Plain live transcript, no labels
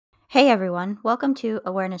Hey everyone, welcome to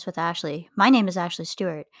Awareness with Ashley. My name is Ashley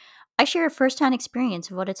Stewart. I share a first-hand experience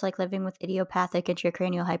of what it's like living with idiopathic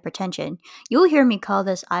intracranial hypertension. You'll hear me call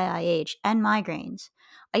this IIH and migraines.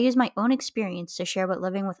 I use my own experience to share what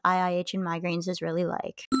living with IIH and migraines is really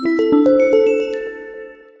like.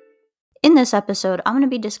 In this episode, I'm going to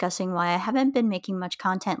be discussing why I haven't been making much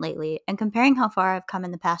content lately and comparing how far I've come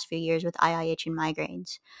in the past few years with IIH and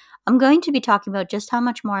migraines. I'm going to be talking about just how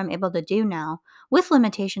much more I'm able to do now, with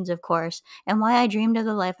limitations of course, and why I dreamed of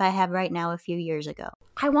the life I have right now a few years ago.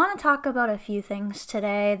 I want to talk about a few things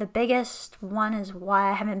today. The biggest one is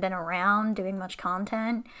why I haven't been around doing much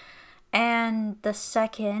content, and the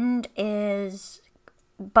second is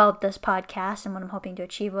about this podcast and what I'm hoping to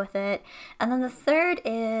achieve with it. And then the third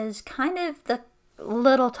is kind of the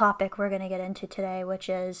little topic we're going to get into today, which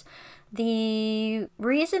is the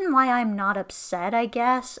reason why I'm not upset, I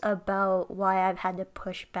guess, about why I've had to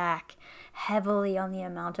push back heavily on the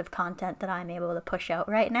amount of content that I'm able to push out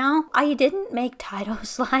right now. I didn't make title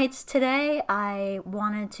slides today. I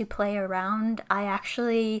wanted to play around. I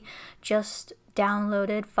actually just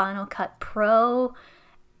downloaded Final Cut Pro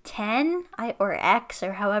 10 or X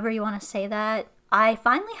or however you want to say that. I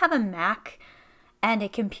finally have a Mac and a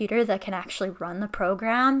computer that can actually run the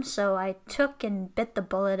program, so I took and bit the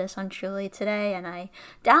bullet essentially today and I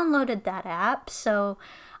downloaded that app. So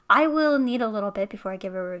I will need a little bit before I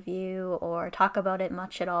give a review or talk about it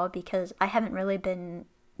much at all, because I haven't really been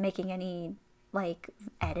making any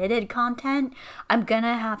edited content. I'm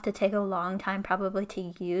gonna have to take a long time probably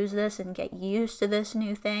to use this and get used to this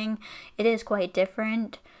new thing. It is quite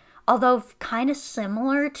different, although kind of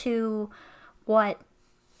similar to what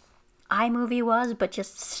iMovie was, but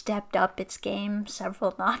just stepped up its game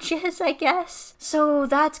several notches, I guess. So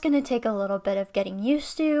that's gonna take a little bit of getting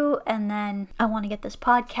used to, and then I want to get this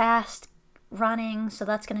podcast running, so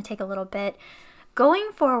that's gonna take a little bit.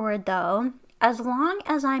 Going forward though, as long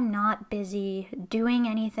as I'm not busy doing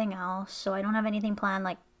anything else, so I don't have anything planned,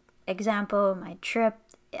 like example, my trip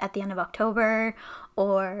at the end of October,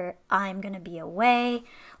 or I'm going to be away,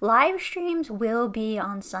 live streams will be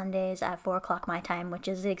on Sundays at 4 o'clock my time, which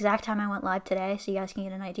is the exact time I went live today, so you guys can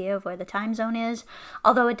get an idea of where the time zone is,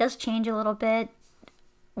 although it does change a little bit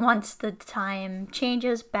once the time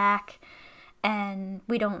changes back, and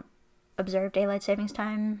we don't observe daylight savings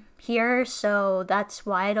time here, so that's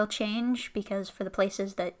why it'll change, because for the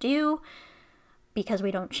places that do, because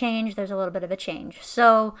we don't change, there's a little bit of a change.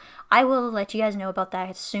 So I will let you guys know about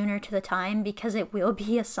that sooner to the time, because it will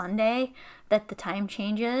be a Sunday that the time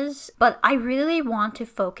changes. But I really want to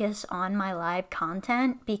focus on my live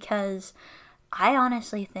content, because I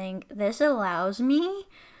honestly think this allows me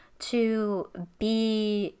to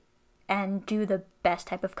be and do the best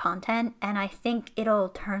type of content, and I think it'll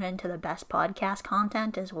turn into the best podcast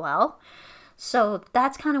content as well. So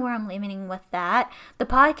that's kind of where I'm leaning with that. The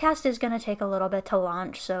podcast is going to take a little bit to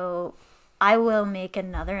launch, so I will make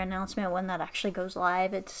another announcement when that actually goes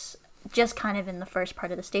live. It's just kind of in the first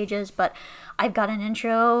part of the stages, but I've got an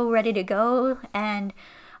intro ready to go, and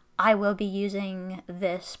I will be using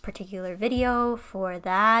this particular video for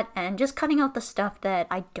that and just cutting out the stuff that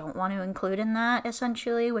I don't want to include in that,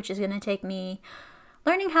 essentially, which is going to take me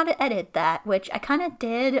learning how to edit that, which I kind of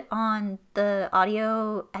did on the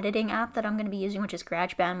audio editing app that I'm going to be using, which is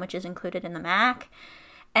GarageBand, which is included in the Mac.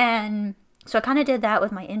 And so I kind of did that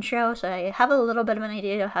with my intro, so I have a little bit of an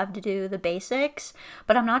idea of how to do the basics,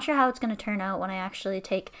 but I'm not sure how it's going to turn out when I actually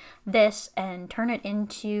take this and turn it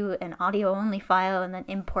into an audio-only file and then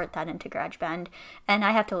import that into GarageBand, and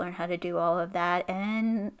I have to learn how to do all of that,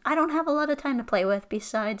 and I don't have a lot of time to play with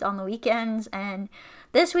besides on the weekends, and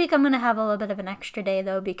this week I'm going to have a little bit of an extra day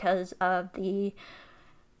though, because of the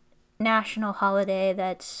national holiday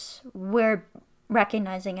that's we're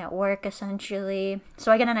recognizing at work, essentially.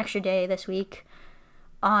 So I get an extra day this week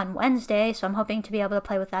on Wednesday, so I'm hoping to be able to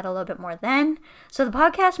play with that a little bit more then. So the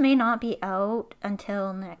podcast may not be out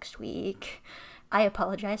until next week. I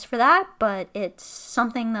apologize for that, but it's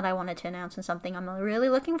something that I wanted to announce and something I'm really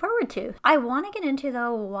looking forward to. I want to get into,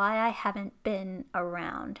 though, why I haven't been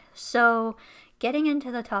around. So getting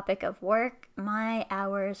into the topic of work, my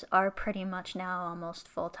hours are pretty much now almost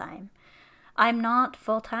full-time. I'm not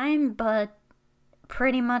full-time, but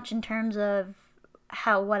pretty much in terms of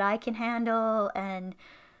what I can handle and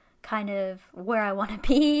kind of where I want to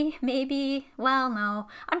be, maybe. Well, no,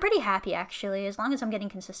 I'm pretty happy actually. As long as I'm getting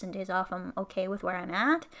consistent days off, I'm okay with where I'm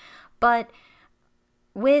at. But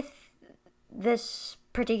with this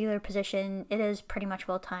particular position, it is pretty much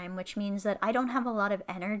full-time, which means that I don't have a lot of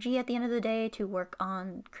energy at the end of the day to work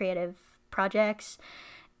on creative projects.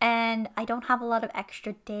 And I don't have a lot of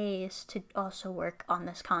extra days to also work on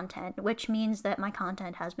this content, which means that my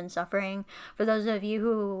content has been suffering. For those of you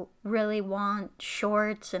who really want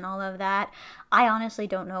shorts and all of that, I honestly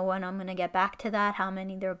don't know when I'm going to get back to that, how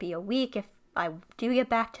many there'll be a week if I do get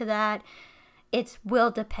back to that. It will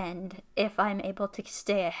depend if I'm able to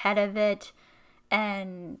stay ahead of it,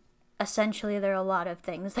 and essentially there are a lot of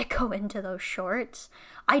things that go into those shorts.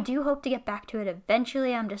 I do hope to get back to it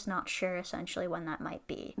eventually. I'm just not sure essentially when that might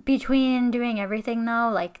be. Between doing everything though,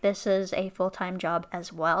 like this is a full-time job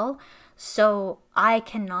as well, so I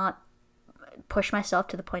cannot push myself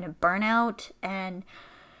to the point of burnout, and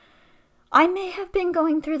I may have been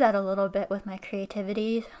going through that a little bit with my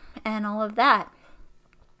creativity and all of that,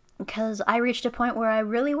 because I reached a point where I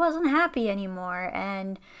really wasn't happy anymore,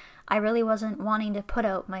 and I really wasn't wanting to put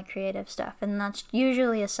out my creative stuff. And that's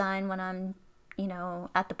usually a sign when I'm,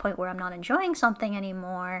 at the point where I'm not enjoying something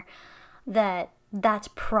anymore, that's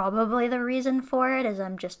probably the reason for it, is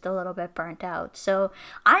I'm just a little bit burnt out. So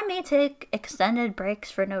I may take extended breaks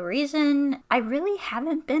for no reason. I really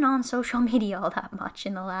haven't been on social media all that much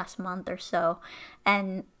in the last month or so.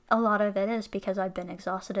 And a lot of it is because I've been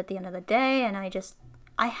exhausted at the end of the day, and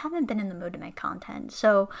I haven't been in the mood to make content.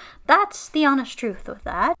 So that's the honest truth with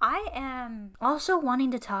that. I am also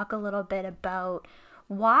wanting to talk a little bit about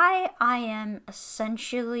why I am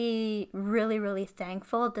essentially really, really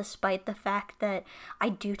thankful, despite the fact that I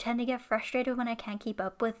do tend to get frustrated when I can't keep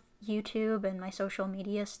up with YouTube and my social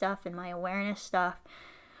media stuff and my awareness stuff.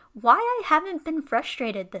 Why I haven't been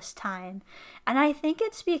frustrated this time. And I think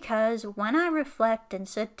it's because when I reflect and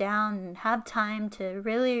sit down and have time to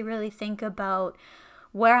really, really think about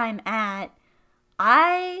where I'm at,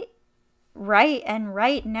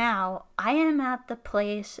 right now, I am at the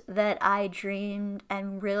place that I dreamed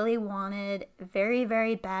and really wanted very,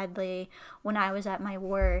 very badly when I was at my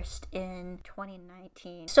worst in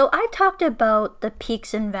 2019. So I've talked about the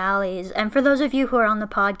peaks and valleys, and for those of you who are on the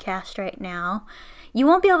podcast right now, you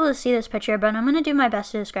won't be able to see this picture, but I'm going to do my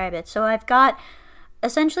best to describe it. So I've got,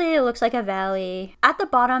 essentially it looks like a valley. At the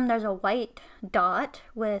bottom there's a white dot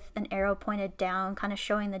with an arrow pointed down, kind of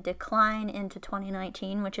showing the decline into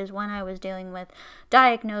 2019, which is when I was dealing with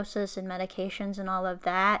diagnosis and medications and all of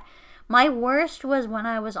that. My worst was when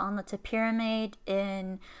I was on the topiramate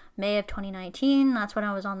in May of 2019. That's when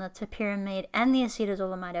I was on the topiramate and the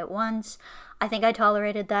acetazolamide at once. I think I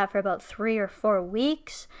tolerated that for about 3 or 4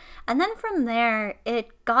 weeks. And then from there, it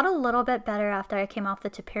got a little bit better after I came off the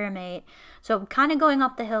topiramate. So kind of going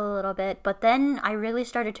up the hill a little bit. But then I really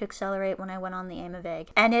started to accelerate when I went on the Aimovig.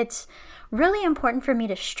 And it's really important for me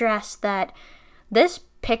to stress that this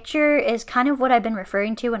picture is kind of what I've been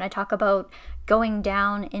referring to when I talk about going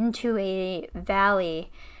down into a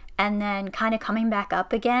valley and then kind of coming back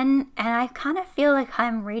up again. And I kind of feel like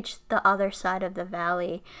I'm reached the other side of the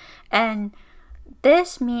valley. And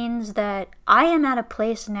this means that I am at a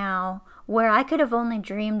place now where I could have only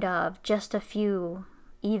dreamed of just a few,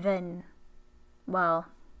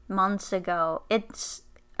 months ago. It's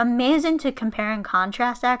amazing to compare and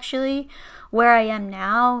contrast, actually, where I am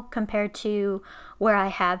now compared to where I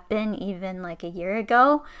have been even like a year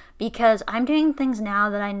ago, because I'm doing things now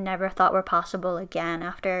that I never thought were possible again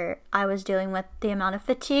after I was dealing with the amount of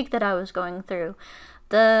fatigue that I was going through,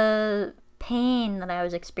 the pain that I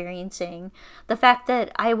was experiencing, the fact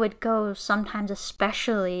that I would go sometimes,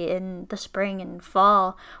 especially in the spring and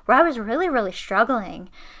fall, where I was really, really struggling.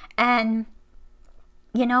 And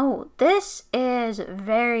this is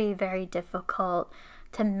very, very difficult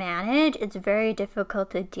to manage. It's very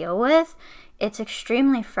difficult to deal with. It's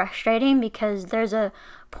extremely frustrating because there's a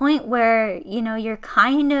point where, you're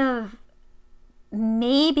kind of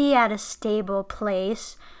maybe at a stable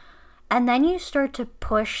place, and then you start to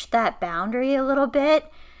push that boundary a little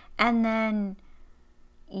bit, and then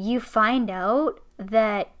you find out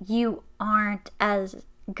that you aren't as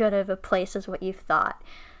good of a place as what you thought.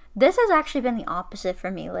 This has actually been the opposite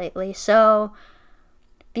for me lately. So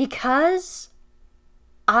because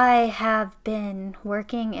I have been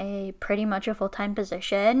working a pretty much a full-time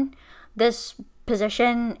position, this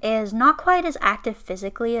position is not quite as active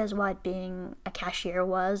physically as what being a cashier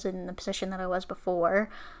was in the position that I was before,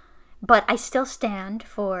 but I still stand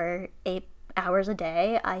for 8 hours a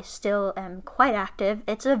day. I still am quite active.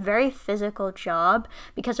 It's a very physical job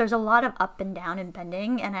because there's a lot of up and down and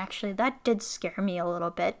bending, and actually that did scare me a little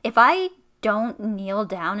bit. If I don't kneel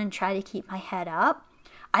down and try to keep my head up,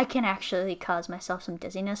 I can actually cause myself some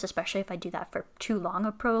dizziness, especially if I do that for too long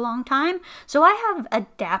a prolonged time. So I have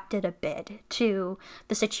adapted a bit to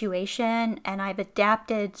the situation, and I've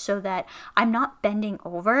adapted so that I'm not bending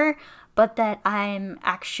over, but that I'm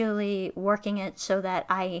actually working it so that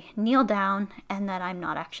I kneel down and that I'm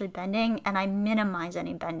not actually bending, and I minimize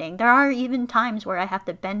any bending. There are even times where I have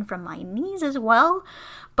to bend from my knees as well,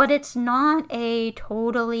 but it's not a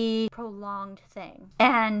totally prolonged thing.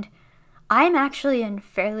 And I'm actually in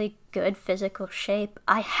fairly good physical shape.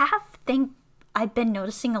 I've been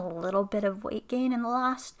noticing a little bit of weight gain in the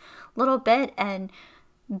last little bit, and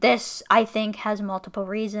this, I think, has multiple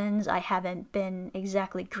reasons. I haven't been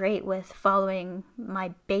exactly great with following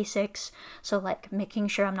my basics. So, like, making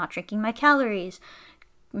sure I'm not drinking my calories,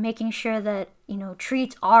 making sure that,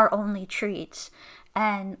 treats are only treats,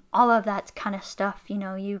 and all of that kind of stuff.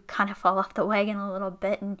 You kind of fall off the wagon a little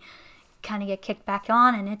bit and kind of get kicked back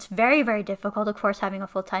on. And it's very, very difficult, of course, having a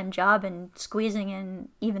full-time job and squeezing in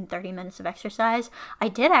even 30 minutes of exercise. I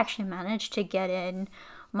did actually manage to get in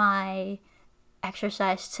my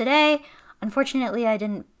exercise today. Unfortunately, I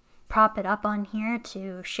didn't prop it up on here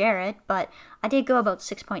to share it, but I did go about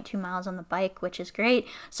 6.2 miles on the bike, which is great.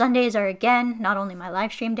 Sundays are, again, not only my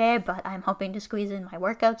live stream day, but I'm hoping to squeeze in my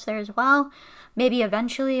workouts there as well. Maybe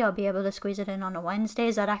eventually I'll be able to squeeze it in on the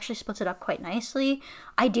Wednesdays. That actually splits it up quite nicely.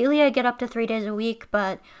 Ideally, I get up to 3 days a week,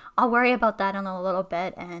 but I'll worry about that in a little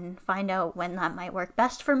bit and find out when that might work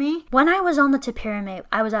best for me. When I was on the Tapirame,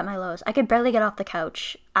 I was at my lowest. I could barely get off the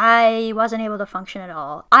couch. I wasn't able to function at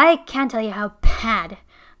all. I can't tell you how bad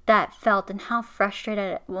that felt and how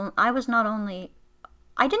frustrated. Well, I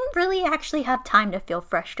didn't really actually have time to feel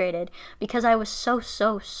frustrated because I was so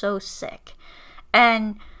sick.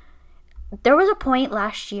 And there was a point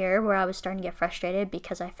last year where I was starting to get frustrated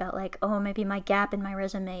because I felt like, oh, maybe my gap in my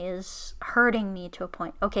resume is hurting me to a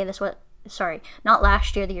point. Okay, not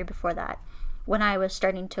last year, the year before that, when I was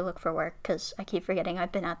starting to look for work, because I keep forgetting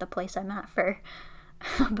I've been at the place I'm at for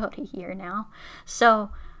about a year now. So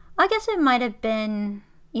I guess it might have been,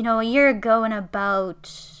 a year ago in about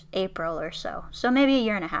April or so. So maybe a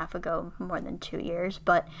year and a half ago, more than 2 years.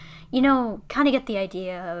 But, kind of get the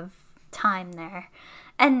idea of time there.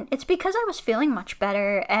 And it's because I was feeling much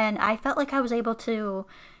better and I felt like I was able to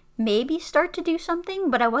maybe start to do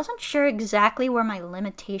something, but I wasn't sure exactly where my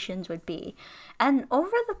limitations would be. And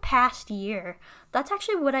over the past year, that's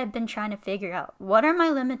actually what I've been trying to figure out. What are my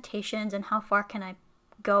limitations and how far can I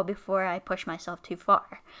go before I push myself too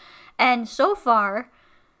far? And so far,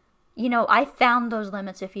 I found those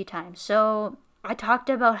limits a few times. So I talked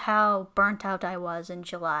about how burnt out I was in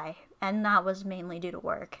July, and that was mainly due to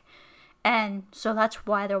work. And so that's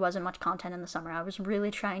why there wasn't much content in the summer. I was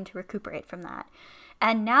really trying to recuperate from that.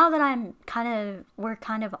 And now that we're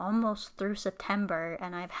kind of almost through September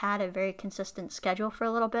and I've had a very consistent schedule for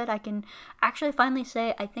a little bit, I can actually finally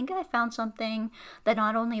say, I think I found something that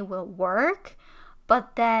not only will work,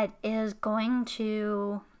 but that is going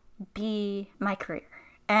to be my career.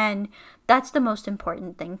 And that's the most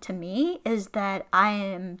important thing to me, is that I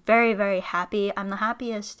am very, very happy. I'm the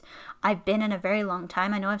happiest I've been in a very long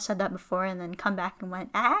time. I know I've said that before and then come back and went,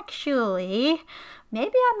 actually,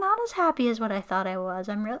 maybe I'm not as happy as what I thought I was.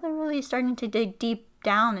 I'm really, really starting to dig deep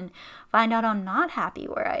down and find out I'm not happy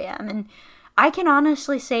where I am. And I can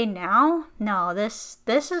honestly say now, no, this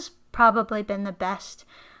has probably been the best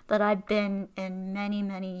that I've been in many,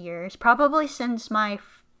 many years. Probably since my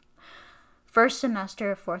first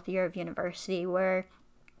semester of 4th year of university, where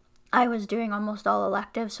I was doing almost all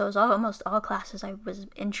electives, so it was almost all classes I was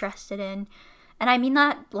interested in. And I mean,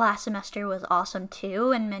 that last semester was awesome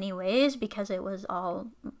too in many ways because it was all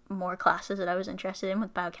more classes that I was interested in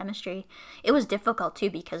with biochemistry. It was difficult too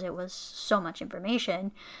because it was so much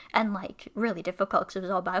information and really difficult because it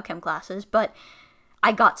was all biochem classes. But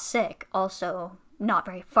I got sick also not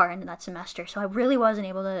very far into that semester, so I really wasn't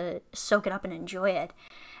able to soak it up and enjoy it.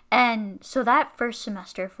 And so that first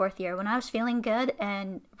semester, 4th year, when I was feeling good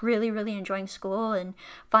and really, really enjoying school and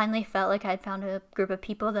finally felt like I'd found a group of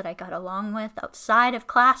people that I got along with outside of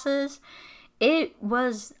classes, it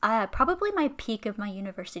was probably my peak of my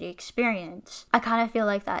university experience. I kind of feel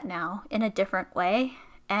like that now in a different way.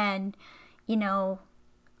 And,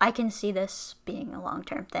 I can see this being a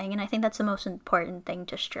long-term thing, and I think that's the most important thing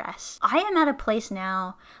to stress. I am at a place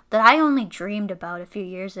now that I only dreamed about a few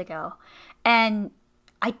years ago, and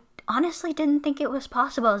I honestly didn't think it was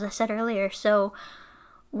possible, as I said earlier. So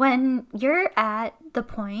when you're at the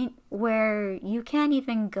point where you can't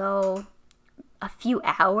even go a few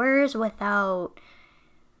hours without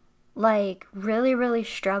really, really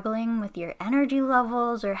struggling with your energy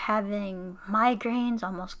levels or having migraines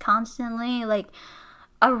almost constantly,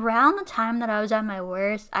 around the time that I was at my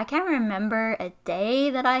worst, I can't remember a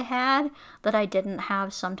day that I had that I didn't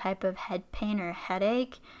have some type of head pain or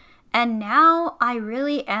headache. And now I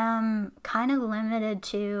really am kind of limited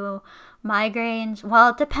to migraines.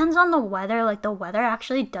 Well, it depends on the weather. Like, the weather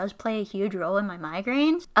actually does play a huge role in my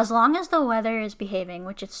migraines. As long as the weather is behaving,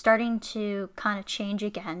 which it's starting to kind of change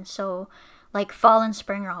again. So, like, fall and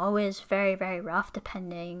spring are always very, very rough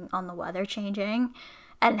depending on the weather changing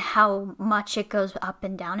and how much it goes up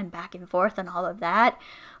and down and back and forth and all of that.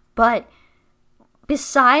 But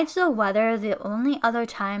besides the weather, the only other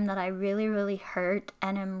time that I really, really hurt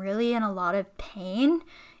and am really in a lot of pain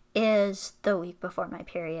is the week before my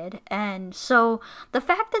period. And so the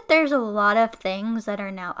fact that there's a lot of things that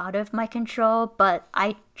are now out of my control, but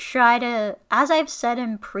I try to, as I've said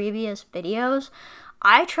in previous videos,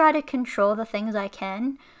 I try to control the things I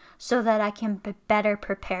can so that I can better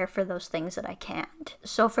prepare for those things that I can't.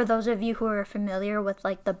 So for those of you who are familiar with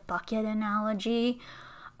like the bucket analogy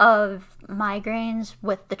of migraines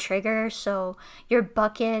with the trigger, so your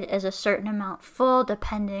bucket is a certain amount full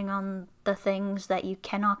depending on the things that you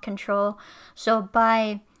cannot control. So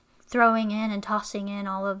by throwing in and tossing in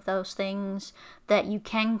all of those things that you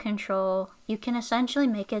can control, you can essentially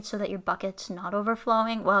make it so that your bucket's not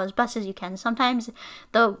overflowing, well, as best as you can. Sometimes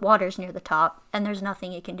the water's near the top and there's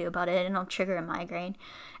nothing you can do about it and it'll trigger a migraine.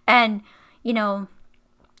 And you know,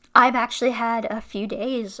 I've actually had a few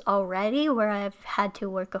days already where I've had to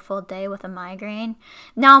work a full day with a migraine.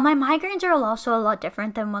 Now, my migraines are also a lot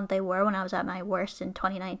different than what they were when I was at my worst in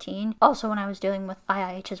 2019. Also, when I was dealing with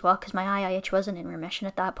IIH as well, because my IIH wasn't in remission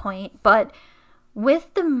at that point. But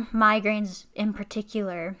with the migraines in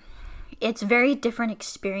particular, it's a very different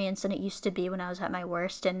experience than it used to be when I was at my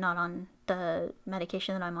worst and not on the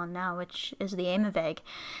medication that I'm on now, which is the Aimovig.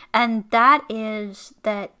 And that is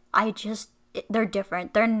that they're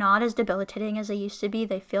different. They're not as debilitating as they used to be.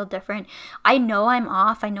 They feel different. I know I'm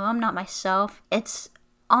off. I know I'm not myself. It's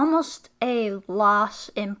almost a loss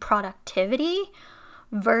in productivity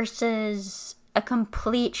versus a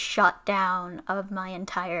complete shutdown of my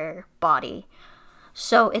entire body.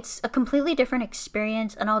 So it's a completely different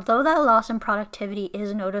experience, and although that loss in productivity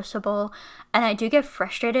is noticeable, and I do get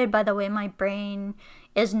frustrated by the way my brain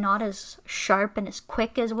is not as sharp and as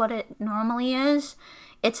quick as what it normally is,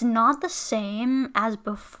 it's not the same as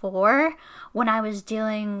before when I was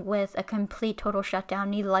dealing with a complete total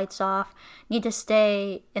shutdown, need lights off, need to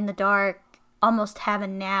stay in the dark, almost have a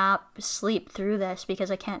nap, sleep through this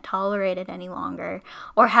because I can't tolerate it any longer,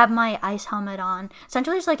 or have my ice helmet on.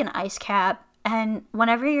 Essentially, it's like an ice cap. And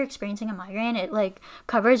whenever you're experiencing a migraine, it like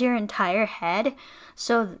covers your entire head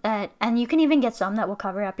so that, and you can even get some that will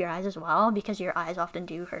cover up your eyes as well because your eyes often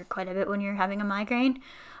do hurt quite a bit when you're having a migraine.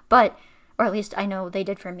 But, or at least I know they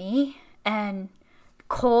did for me. And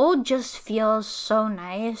cold just feels so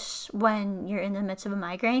nice when you're in the midst of a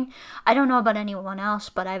migraine. I don't know about anyone else,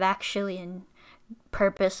 but I've actually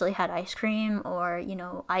purposely had ice cream or,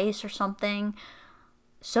 ice or something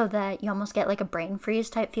so that you almost get like a brain freeze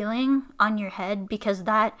type feeling on your head, because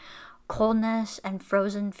that coldness and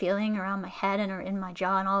frozen feeling around my head and or in my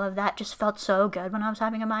jaw and all of that just felt so good when I was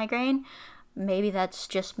having a migraine. Maybe that's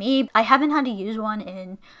just me. I haven't had to use one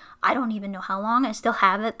in I don't even know how long. I still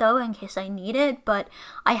have it though in case I need it, but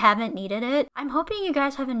I haven't needed it. I'm hoping you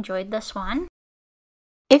guys have enjoyed this one.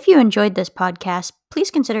 If you enjoyed this podcast,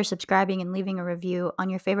 please consider subscribing and leaving a review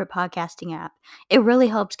on your favorite podcasting app. It really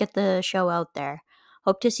helps get the show out there.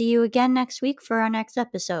 Hope to see you again next week for our next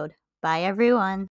episode. Bye, everyone.